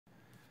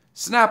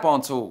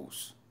Snap-on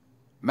tools,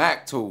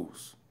 Mac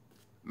tools,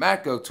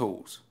 Matco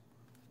tools,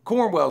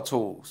 Cornwell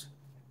tools,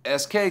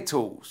 SK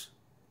tools,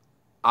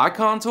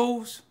 Icon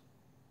tools.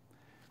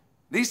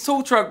 These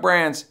tool truck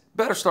brands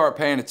better start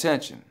paying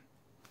attention.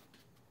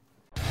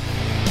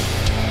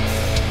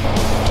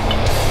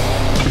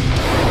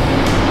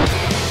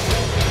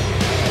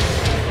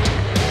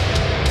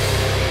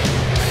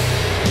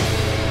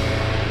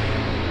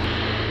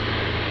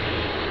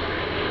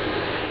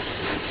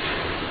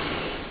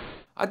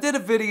 I did a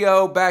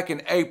video back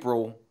in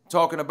April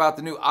talking about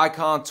the new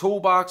Icon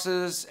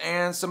toolboxes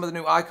and some of the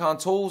new Icon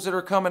tools that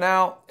are coming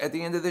out at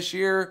the end of this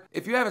year.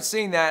 If you haven't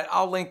seen that,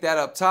 I'll link that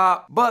up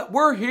top. But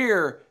we're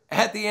here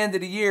at the end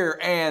of the year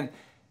and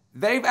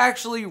they've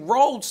actually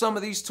rolled some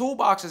of these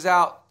toolboxes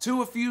out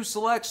to a few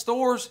select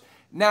stores.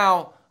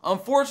 Now,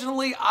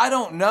 unfortunately, I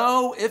don't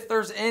know if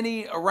there's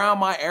any around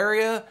my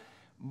area,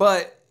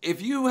 but if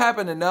you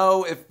happen to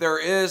know if there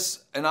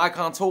is an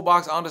Icon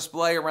toolbox on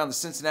display around the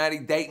Cincinnati,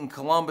 Dayton,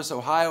 Columbus,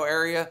 Ohio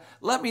area,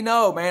 let me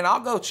know, man. I'll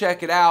go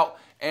check it out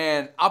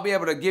and I'll be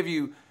able to give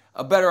you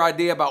a better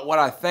idea about what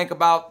I think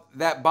about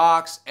that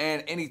box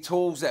and any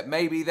tools that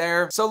may be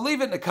there. So leave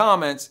it in the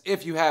comments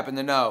if you happen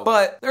to know.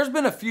 But there's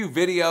been a few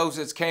videos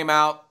that's came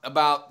out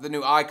about the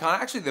new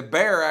Icon. Actually, the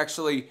Bear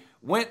actually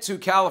went to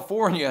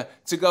California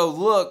to go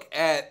look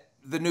at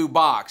the new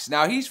box.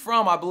 Now, he's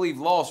from, I believe,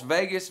 Las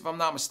Vegas, if I'm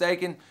not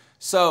mistaken.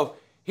 So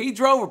he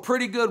drove a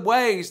pretty good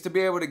ways to be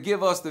able to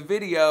give us the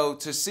video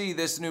to see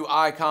this new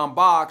Icon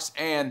box.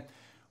 And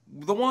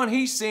the one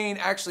he's seen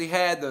actually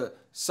had the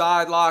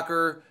side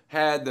locker,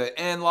 had the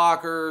end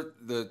locker,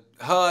 the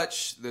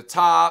hutch, the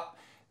top,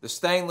 the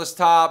stainless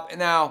top. And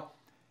now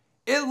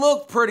it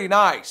looked pretty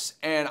nice.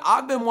 And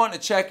I've been wanting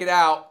to check it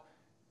out.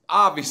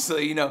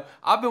 Obviously, you know,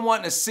 I've been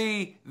wanting to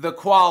see the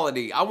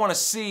quality. I want to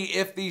see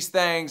if these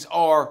things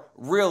are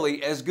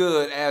really as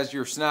good as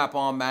your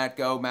Snap-on,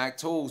 Matco, Mac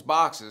Tools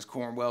boxes,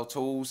 Cornwell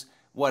tools,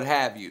 what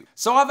have you.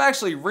 So I've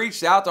actually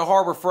reached out to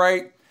Harbor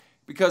Freight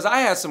because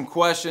I had some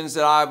questions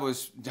that I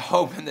was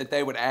hoping that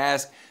they would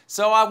ask.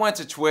 So I went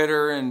to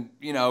Twitter and,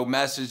 you know,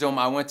 messaged them.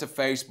 I went to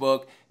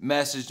Facebook,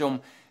 messaged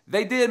them.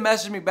 They did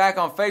message me back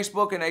on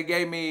Facebook and they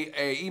gave me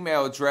an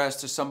email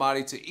address to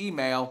somebody to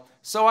email.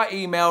 So I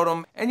emailed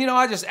them and, you know,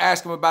 I just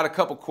asked them about a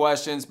couple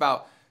questions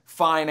about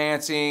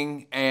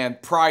financing and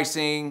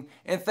pricing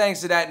and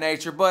things of that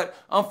nature. But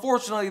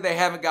unfortunately, they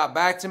haven't got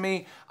back to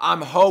me.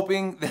 I'm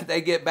hoping that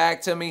they get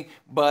back to me,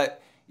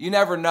 but you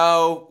never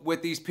know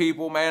with these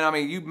people, man. I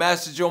mean, you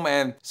message them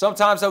and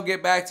sometimes they'll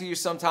get back to you,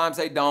 sometimes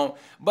they don't.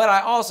 But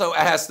I also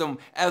asked them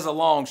as a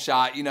long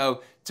shot, you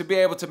know, to be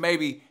able to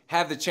maybe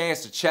have the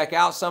chance to check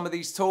out some of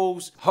these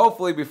tools,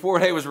 hopefully before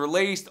they was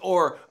released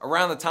or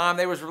around the time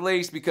they was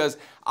released, because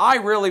I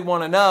really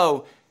want to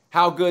know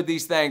how good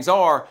these things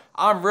are.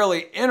 I'm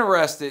really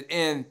interested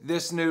in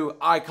this new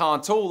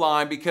Icon tool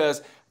line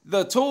because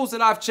the tools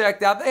that I've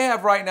checked out, they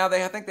have right now,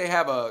 I think they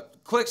have a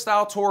click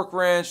style torque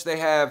wrench, they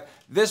have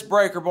this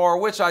breaker bar,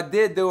 which I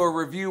did do a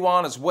review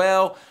on as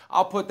well.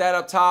 I'll put that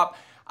up top.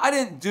 I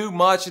didn't do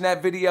much in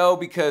that video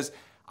because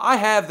I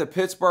have the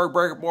Pittsburgh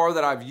breaker bar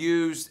that I've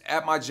used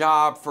at my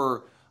job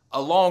for a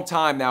long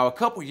time now, a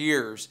couple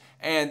years,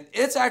 and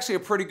it's actually a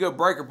pretty good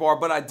breaker bar,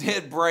 but I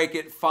did break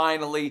it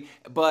finally,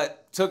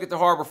 but took it to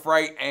Harbor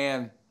Freight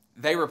and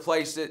they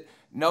replaced it,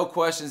 no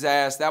questions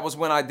asked. That was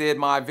when I did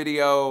my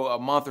video a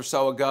month or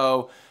so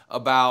ago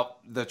about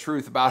the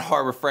truth about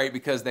Harbor Freight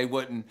because they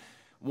wouldn't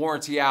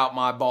warranty out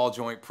my ball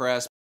joint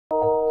press.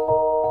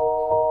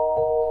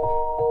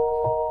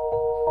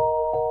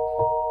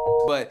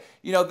 But,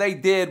 you know, they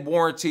did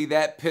warranty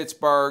that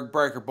Pittsburgh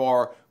breaker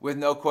bar with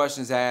no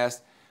questions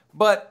asked.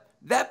 But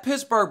that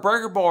Pittsburgh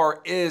breaker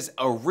bar is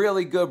a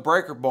really good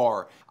breaker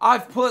bar.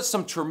 I've put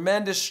some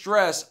tremendous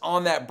stress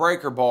on that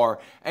breaker bar.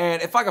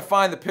 And if I can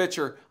find the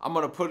picture, I'm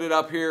going to put it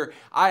up here.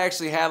 I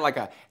actually had like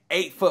a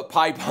 8-foot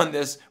pipe on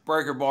this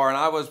breaker bar and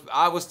I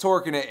was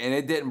torquing it and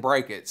it didn't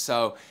break it.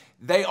 So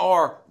they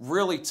are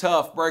really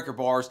tough breaker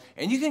bars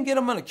and you can get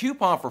them on a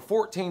coupon for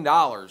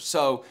 $14.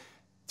 So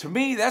to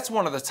me, that's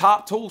one of the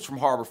top tools from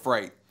Harbor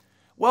Freight.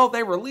 Well,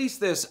 they released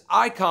this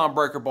Icon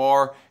breaker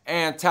bar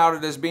and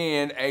touted as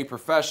being a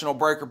professional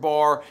breaker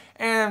bar,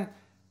 and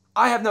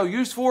I have no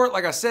use for it.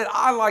 Like I said,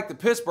 I like the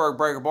Pittsburgh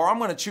breaker bar. I'm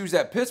going to choose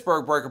that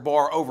Pittsburgh breaker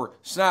bar over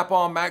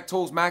Snap-on, Mac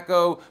Tools,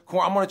 Matco.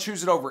 I'm going to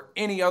choose it over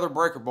any other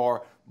breaker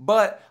bar,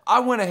 but I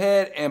went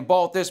ahead and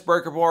bought this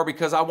breaker bar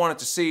because I wanted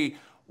to see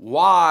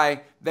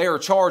why they are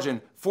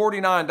charging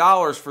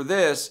 $49 for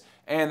this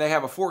and they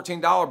have a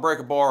 $14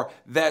 breaker bar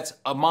that's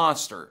a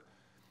monster.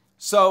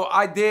 So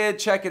I did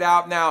check it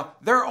out. Now,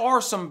 there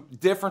are some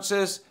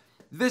differences.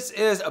 This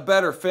is a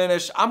better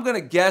finish. I'm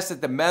gonna guess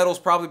that the metal's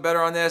probably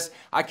better on this.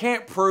 I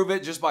can't prove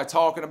it just by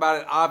talking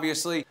about it,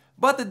 obviously.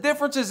 But the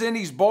differences in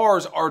these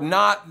bars are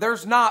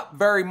there's not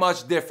very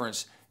much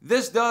difference.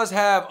 This does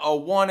have a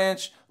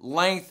 1-inch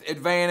length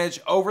advantage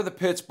over the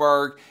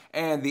Pittsburgh,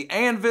 and the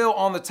anvil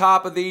on the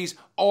top of these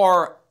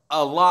are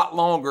a lot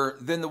longer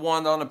than the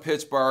one on the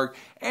Pittsburgh.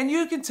 And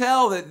you can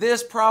tell that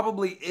this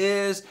probably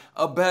is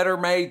a better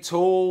made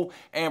tool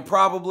and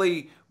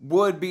probably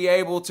would be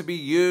able to be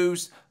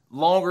used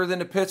longer than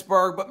the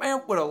Pittsburgh. But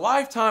man, with a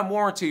lifetime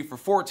warranty for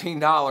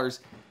 $14,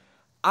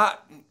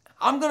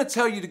 I'm going to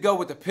tell you to go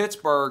with the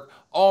Pittsburgh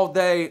all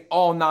day,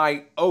 all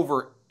night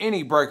over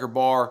any breaker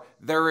bar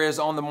there is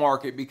on the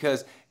market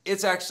because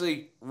it's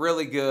actually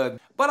really good.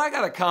 But I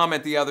got a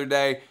comment the other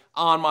day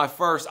on my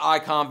first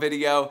Icon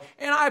video,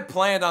 and I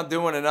planned on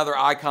doing another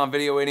Icon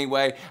video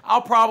anyway.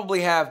 I'll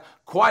probably have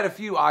quite a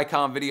few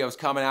Icon videos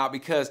coming out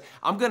because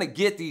I'm gonna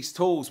get these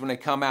tools when they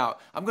come out.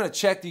 I'm gonna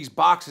check these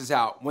boxes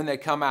out when they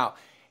come out.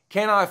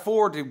 Can I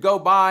afford to go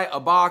buy a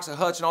box, a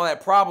hutch, and all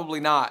that? Probably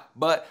not,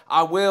 but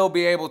I will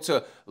be able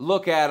to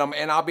look at them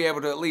and I'll be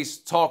able to at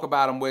least talk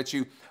about them with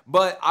you.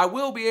 But I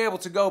will be able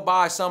to go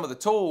buy some of the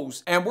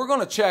tools, and we're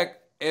gonna check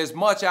as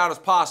much out as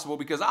possible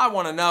because I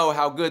want to know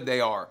how good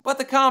they are. But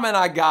the comment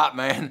I got,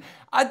 man,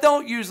 I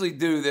don't usually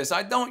do this.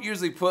 I don't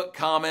usually put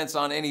comments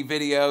on any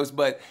videos,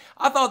 but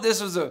I thought this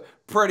was a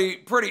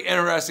pretty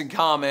interesting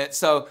comment.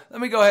 So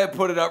let me go ahead and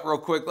put it up real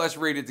quick. Let's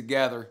read it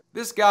together.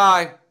 This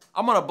guy,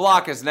 I'm gonna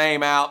block his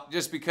name out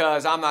just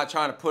because I'm not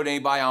trying to put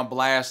anybody on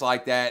blast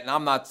like that. And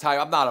I'm not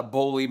a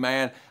bully,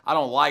 man. I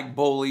don't like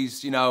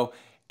bullies, you know,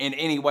 in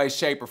any way,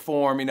 shape, or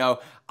form. You know,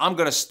 I'm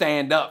gonna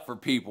stand up for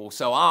people.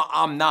 So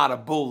I'm not a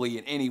bully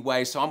in any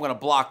way. So I'm gonna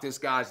block this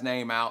guy's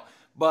name out,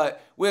 but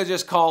we'll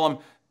just call him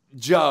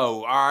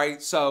Joe, all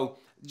right? So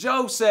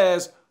Joe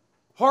says,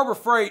 Harbor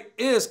Freight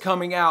is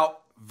coming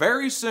out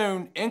very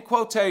soon, in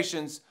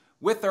quotations,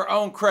 with their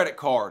own credit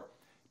card.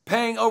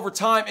 Paying over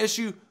time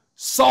issue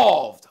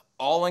solved,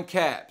 all in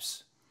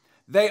caps.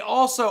 They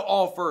also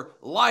offer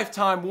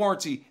lifetime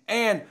warranty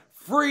and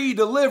free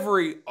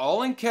delivery,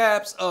 all in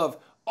caps, of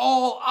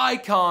all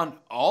Icon,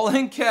 all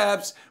in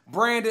caps,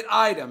 branded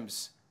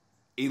items.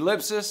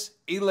 Ellipsis,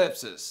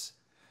 ellipsis.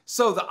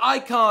 So the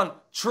Icon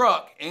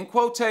truck, in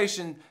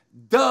quotation,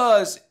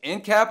 does,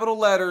 in capital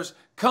letters,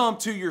 come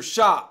to your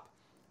shop.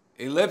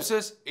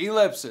 Ellipsis,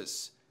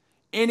 ellipsis.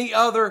 Any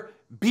other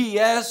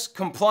BS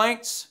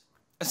complaints?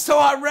 So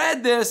I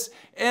read this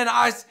and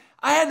I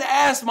had to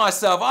ask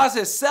myself, I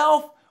said,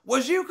 self,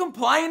 was you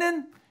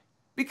complaining?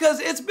 Because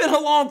it's been a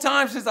long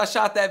time since I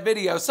shot that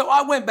video. So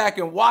I went back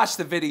and watched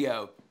the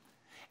video.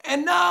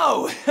 And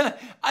no,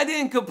 I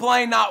didn't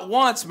complain not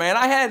once, man.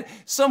 I had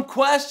some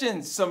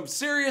questions, some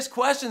serious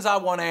questions I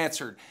want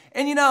answered.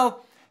 And you know,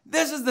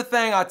 this is the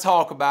thing I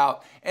talk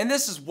about, and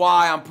this is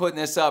why I'm putting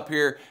this up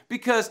here,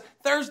 because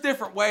there's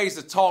different ways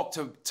to talk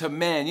to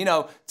men. You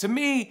know, to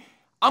me,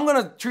 I'm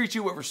going to treat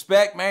you with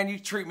respect, man. You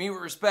treat me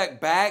with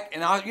respect back.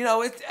 And, you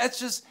know,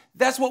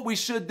 that's what we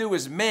should do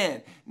as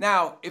men.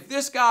 Now, if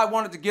this guy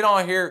wanted to get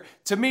on here,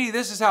 to me,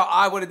 this is how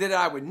I would have did it.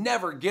 I would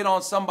never get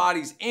on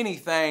somebody's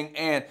anything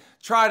and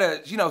try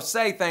to, you know,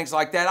 say things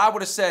like that. I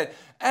would have said,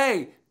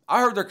 hey,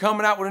 I heard they're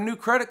coming out with a new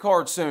credit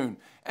card soon.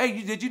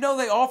 Hey, did you know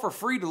they offer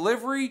free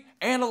delivery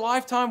and a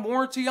lifetime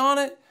warranty on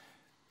it?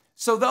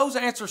 So those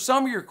answer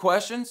some of your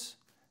questions.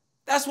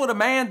 That's what a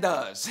man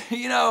does.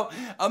 You know,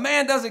 a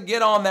man doesn't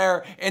get on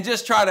there and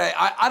just try to,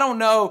 I don't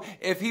know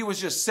if he was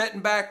just sitting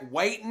back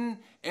waiting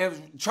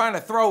and trying to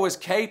throw his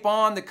cape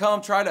on to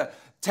come try to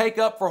take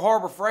up for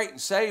Harbor Freight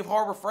and save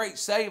Harbor Freight,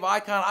 save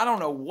Icon. I don't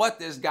know what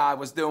this guy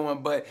was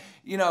doing, but,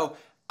 you know,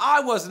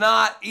 I was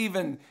not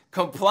even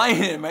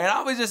complaining, man.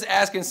 I was just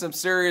asking some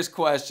serious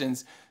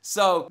questions.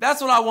 So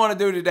that's what I want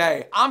to do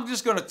today. I'm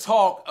just going to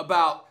talk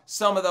about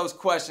some of those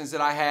questions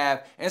that I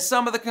have and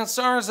some of the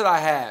concerns that I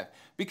have.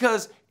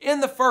 Because in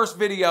the first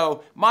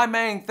video, my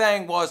main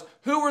thing was,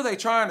 who are they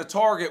trying to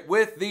target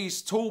with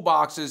these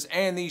toolboxes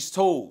and these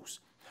tools?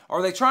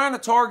 Are they trying to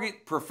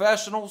target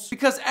professionals?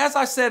 Because as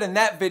I said in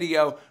that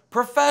video,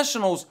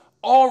 professionals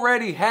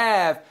already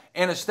have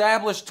an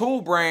established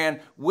tool brand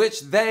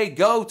which they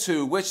go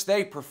to, which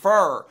they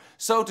prefer.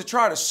 So to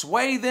try to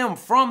sway them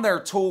from their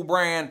tool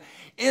brand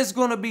is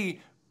going to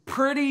be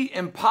pretty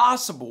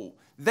impossible.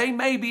 They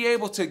may be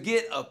able to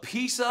get a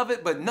piece of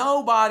it, but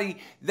nobody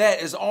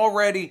that is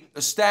already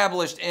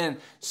established in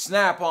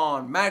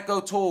Snap-on,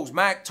 Matco Tools,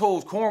 Mac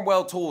Tools,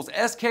 Cornwell Tools,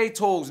 SK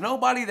Tools,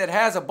 nobody that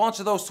has a bunch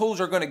of those tools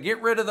are going to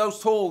get rid of those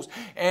tools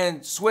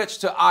and switch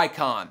to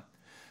Icon.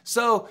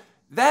 So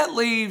that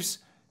leaves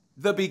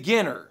the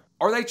beginner.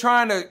 Are they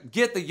trying to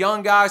get the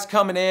young guys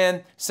coming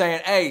in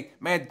saying, hey,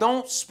 man,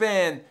 don't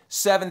spend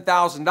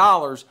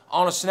 $7,000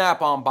 on a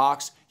Snap-on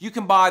box. You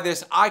can buy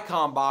this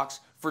Icon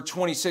box for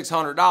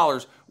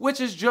 $2,600, which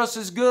is just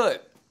as good?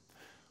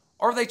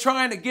 Are they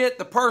trying to get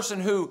the person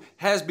who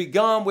has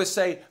begun with,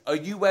 say, a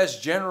US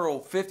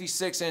General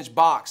 56-inch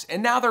box,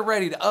 and now they're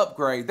ready to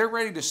upgrade, they're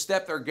ready to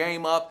step their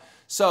game up,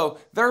 so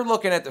they're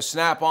looking at the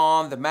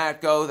Snap-on, the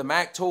Matco, the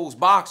Mac Tools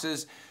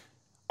boxes.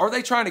 Are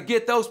they trying to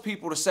get those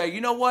people to say, you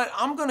know what,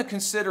 I'm going to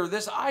consider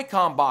this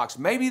Icon box.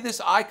 Maybe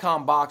this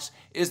Icon box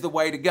is the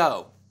way to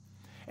go.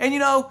 And you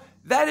know,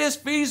 that is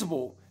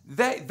feasible.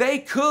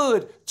 They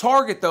could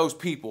target those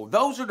people.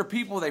 Those are the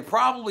people they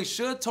probably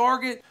should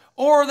target.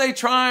 Or are they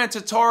trying to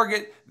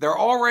target their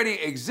already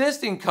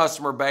existing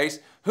customer base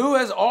who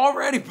has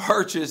already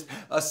purchased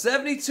a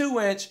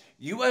 72-inch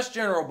U.S.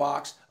 General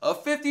box, a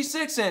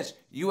 56-inch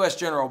U.S.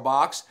 General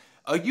box,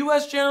 a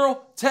U.S.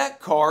 General Tech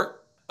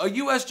cart, a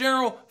U.S.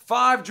 General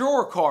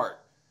 5-drawer cart.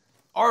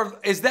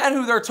 Is that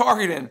who they're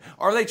targeting?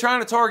 Are they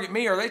trying to target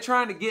me? Are they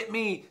trying to get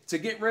me to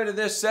get rid of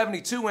this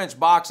 72-inch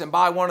box and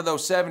buy one of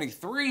those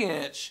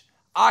 73-inch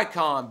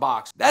Icon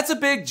box? That's a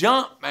big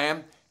jump,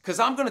 man, because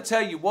I'm going to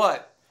tell you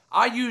what,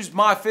 I use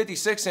my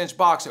 56-inch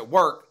box at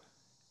work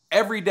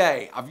every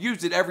day. I've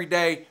used it every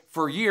day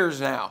for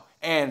years now,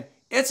 and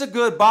it's a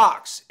good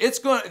box.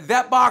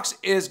 That box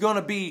is going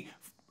to be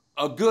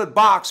a good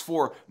box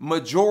for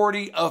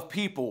majority of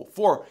people,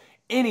 for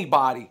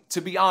anybody,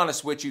 to be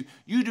honest with you.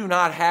 You do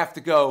not have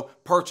to go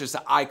purchase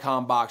an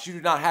Icon box. You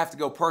do not have to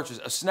go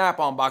purchase a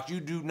Snap-on box. You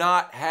do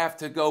not have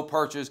to go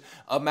purchase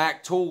a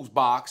Mac Tools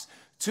box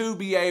to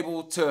be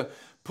able to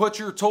put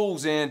your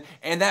tools in,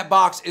 and that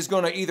box is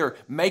going to either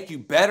make you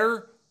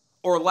better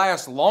or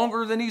last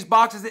longer than these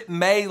boxes. It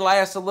may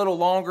last a little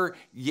longer,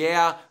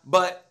 yeah,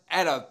 but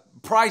at a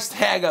price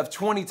tag of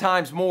 20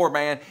 times more,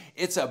 man,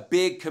 it's a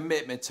big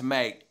commitment to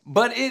make.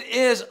 But it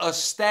is a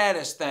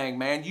status thing,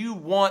 man. You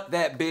want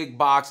that big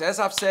box. As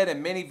I've said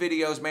in many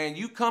videos, man,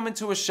 you come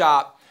into a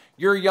shop,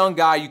 you're a young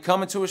guy, you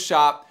come into a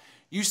shop,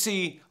 you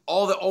see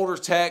all the older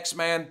techs,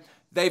 man,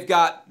 they've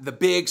got the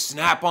big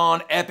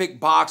Snap-on Epic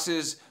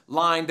boxes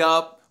lined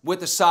up with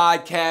the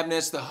side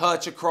cabinets, the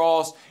hutch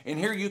across, and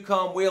here you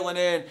come wheeling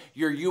in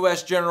your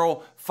U.S.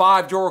 General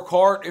 5-drawer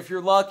cart if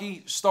you're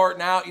lucky,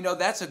 starting out. You know,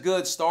 that's a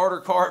good starter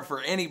cart for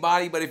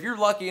anybody, but if you're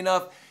lucky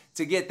enough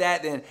to get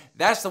that, then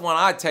that's the one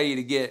I'd tell you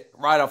to get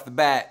right off the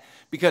bat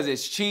because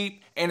it's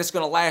cheap and it's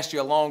going to last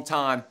you a long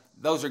time.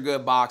 Those are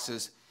good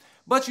boxes.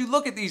 But you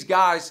look at these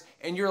guys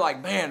and you're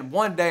like, man,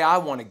 one day I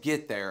want to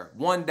get there.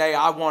 One day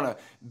I want to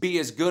be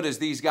as good as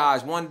these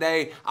guys. One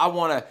day I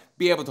want to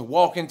be able to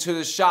walk into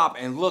the shop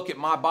and look at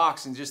my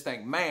box and just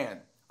think,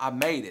 man, I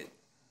made it.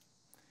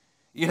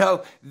 You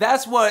know,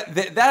 that's what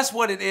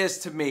it is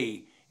to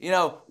me. You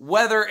know,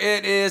 whether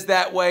it is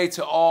that way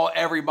to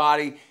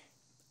everybody,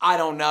 I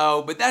don't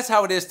know. But that's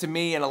how it is to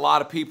me and a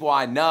lot of people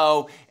I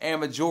know and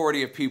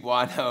majority of people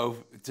I know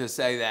to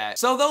say that.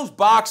 So those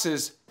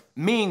boxes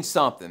mean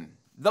something.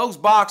 Those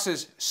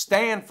boxes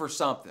stand for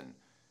something.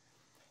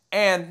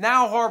 And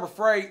now Harbor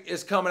Freight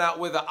is coming out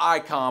with an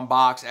Icon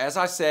box, as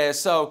I said.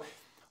 So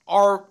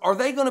are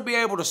they going to be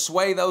able to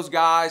sway those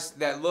guys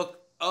that look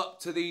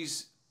up to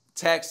these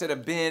techs that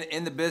have been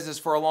in the business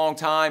for a long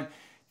time,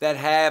 that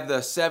have the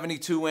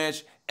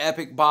 72-inch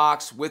Epic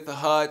box with the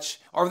hutch?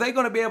 Are they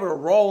going to be able to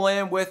roll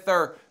in with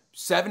their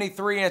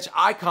 73-inch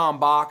Icon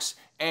box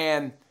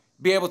and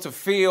be able to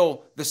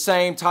feel the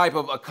same type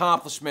of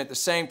accomplishment, the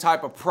same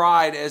type of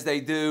pride as they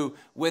do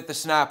with the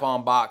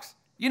Snap-on box?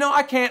 You know,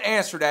 I can't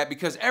answer that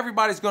because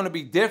everybody's going to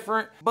be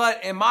different.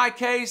 But in my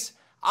case,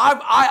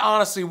 I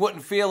honestly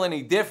wouldn't feel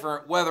any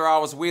different whether I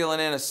was wheeling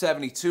in a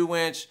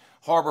 72-inch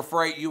Harbor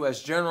Freight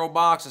U.S. General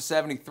box, a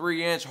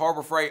 73-inch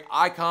Harbor Freight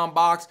Icon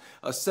box,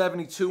 a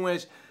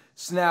 72-inch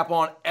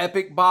Snap-on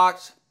Epic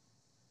box.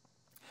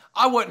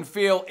 I wouldn't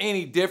feel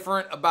any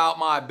different about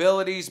my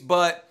abilities,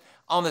 but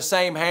on the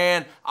same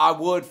hand, I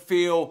would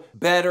feel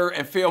better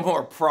and feel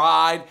more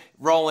pride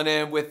rolling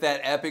in with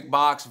that Epic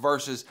box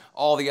versus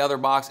all the other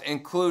boxes,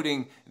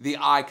 including the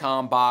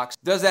Icon box.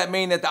 Does that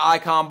mean that the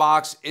Icon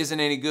box isn't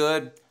any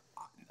good?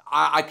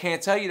 I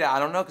can't tell you that. I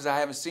don't know because I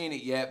haven't seen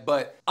it yet,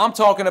 but I'm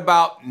talking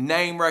about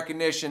name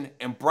recognition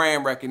and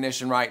brand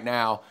recognition right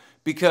now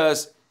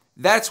because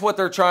that's what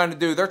they're trying to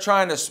do. They're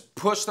trying to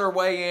push their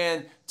way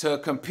in to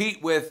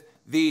compete with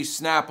these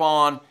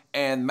Snap-on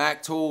and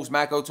Mac Tools,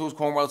 Mac-O Tools,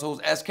 Cornwell Tools,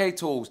 SK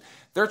Tools.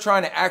 They're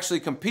trying to actually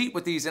compete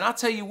with these. And I'll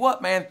tell you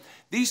what, man,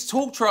 these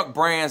tool truck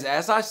brands,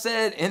 as I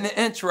said in the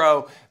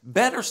intro,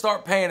 better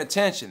start paying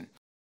attention.